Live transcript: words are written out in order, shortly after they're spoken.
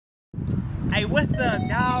what's up,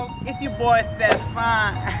 dog? It's your boy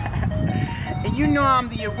STEFON. And you know I'm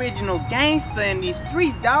the original gangster in these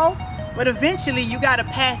streets, dog. But eventually you gotta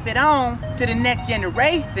pass it on to the next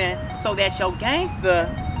generation so that your gangster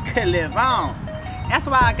could live on. That's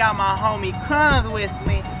why I got my homie KRUMBz with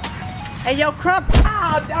me. Hey, yo, KRUMBz.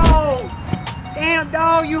 Oh, dog. Damn,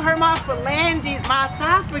 dog, you hurt my phalanges, my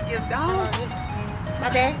esophagus, dog. My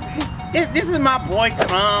bad. This is my boy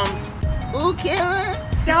KRUMBz. Ooh, killer.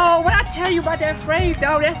 Dog, what I tell you about that phrase,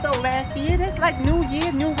 dog, that's so last year. That's like New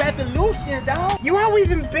Year, new resolutions, dog. You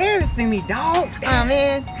always embarrassing me, dog. Oh,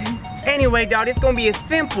 man. Anyway, dog, it's gonna be a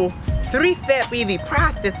simple 3-step easy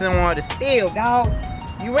process in order to steal, dog.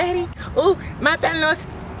 You ready? Ooh, mátalos.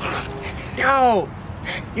 Dog,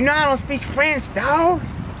 you know I don't speak French, dog.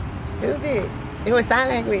 Stupid. It was sign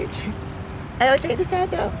language. Hey, check this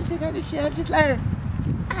out, though. Check out this shit I just learned.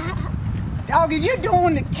 Dog, if you're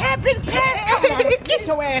doing the cabbage patch, come on, get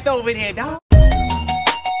your ass over there, dog.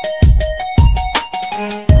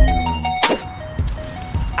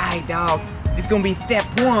 Alright, dog, this gonna be step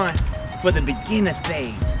 1 for the beginner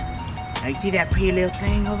stage. Now, you see that pretty little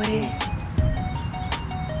thing over there?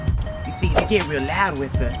 You see, if you get real loud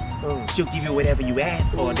with her, she'll give you whatever you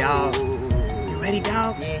ask for, dog. You ready,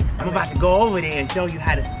 dog? Yeah. I'm about to go over there and show you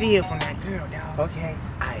how to steal from that girl, dog. Okay.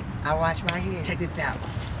 Alright, I'll watch right here. check this out.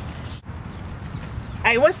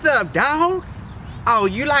 Hey, what's up, dog? Oh,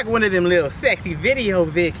 you like one of them little sexy video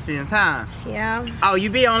vixens, huh? Yeah, Oh, you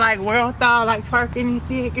be on like World Star, like twerking and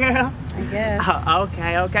shit, girl? I guess. Oh,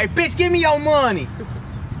 okay. Bitch, give me your money.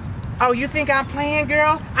 Oh, you think I'm playing,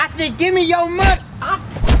 girl? I said, give me your money.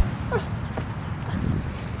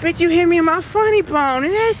 Bitch, you hit me in my funny bone,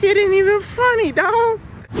 and that shit ain't even funny, dog.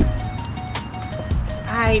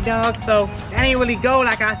 Alright, dog, so that ain't really go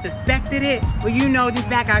like I suspected it. But you know this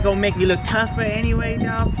black guy gonna make me look tougher anyway,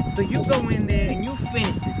 dog. So you go in there and you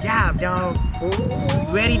finish the job, dog.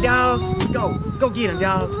 You ready, dog? Go get him,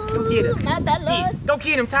 dog. Go get him. Not that Yeah, Lord. go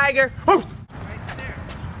get him, Tiger. Oh.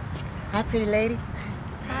 Hi, pretty lady.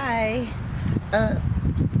 Hi.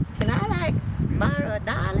 Can I, like, borrow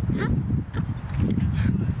 $1?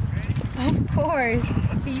 Of course.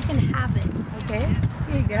 You can have it, okay?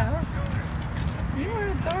 Here you go. You are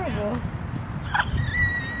adorable.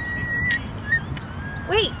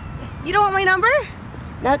 Wait, you don't want my number?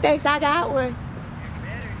 No, thanks, I got one.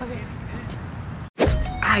 Okay.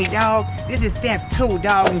 Alright, dog. This is step 2,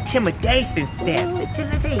 dog. Intimidation step. Ooh,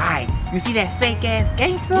 intimidation. Alright, you see that fake ass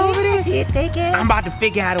gangster over there? Yeah, take it. I'm about to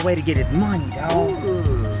figure out a way to get his money, dog. Ooh.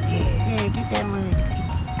 Yeah. Yeah, get that money.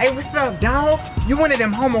 Hey, what's up, dog? You one of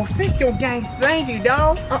them homosexual gangsters, ain't you,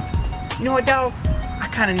 dog? You know what, dog? I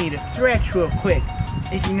kind of need a stretch real quick.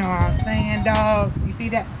 If you know what I'm saying, dog. You see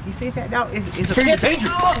that? You see that, dog? It's a Stranger danger!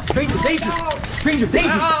 Oh, Stranger danger! dog. Stranger danger!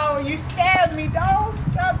 Oh, you stabbed me, dog.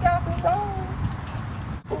 Stop down the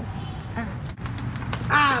road.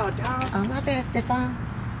 Oh, dog. Oh, my bad, Stefan.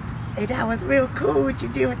 Hey, that was real cool what you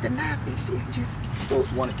did with the knife and shit. Just,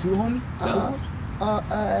 Want a 2, homie?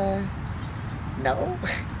 no.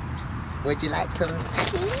 Would you like some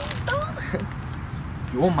takis, though?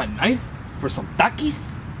 You want my knife for some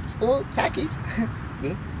takis? Oh, takis.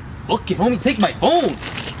 Yeah. Look it, homie, take my phone!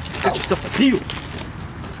 Got yourself a deal!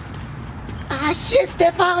 Ah, shit,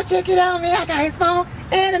 Stefan, check it out, man. I got his phone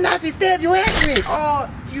and a knife he stabbed your ass with. Oh,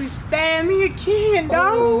 you stabbed me again,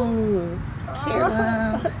 dog. Oh, kill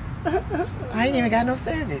him. I ain't even got no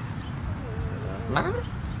service. Mama?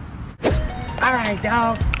 Alright,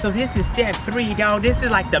 dog. So this is step 3, dog. This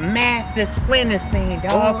is like the master splinter thing,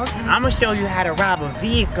 dog. Oh, okay. I'm gonna show you how to rob a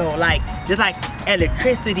vehicle, like just like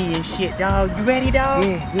electricity and shit, dog. You ready, dog?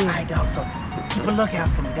 Yeah. Alright, dog. So keep a lookout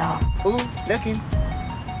for me, dog. Ooh, looking.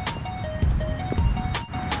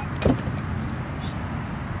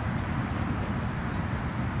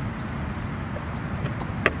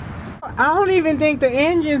 I don't even think the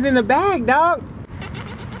engine's in the bag, dog.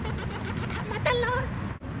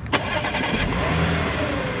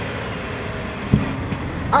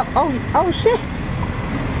 Oh shit.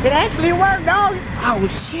 It actually worked, dog. Oh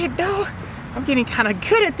shit, dog. I'm getting kind of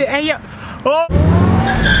good at the hey, oh.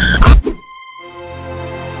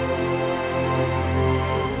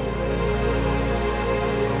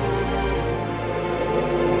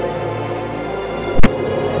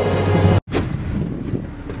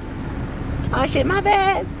 Oh shit, my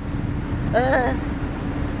bad.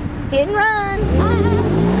 Hit and run.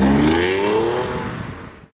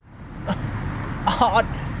 Oh,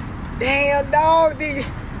 damn, dog.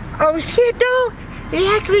 Oh shit, dog. They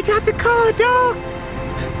actually got the car, dog.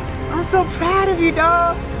 I'm so proud of you,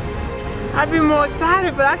 dog. I'd be more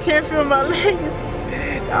excited, but I can't feel my legs.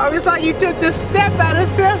 Dog, it's like you took the step out of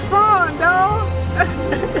TEPHON, dog.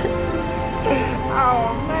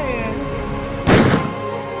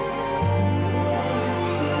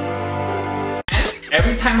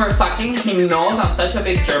 Every time we're fucking, he knows I'm such a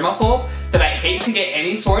big germaphobe that I hate to get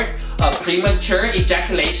any sort of premature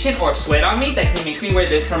ejaculation or sweat on me that he makes me wear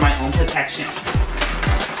this for my own protection.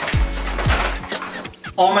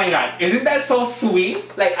 Oh my god, isn't that so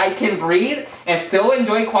sweet? Like I can breathe and still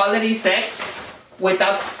enjoy quality sex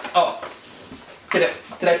without... Oh, did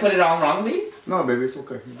I put it on wrongly? No, baby, it's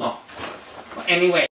okay. Oh, anyway.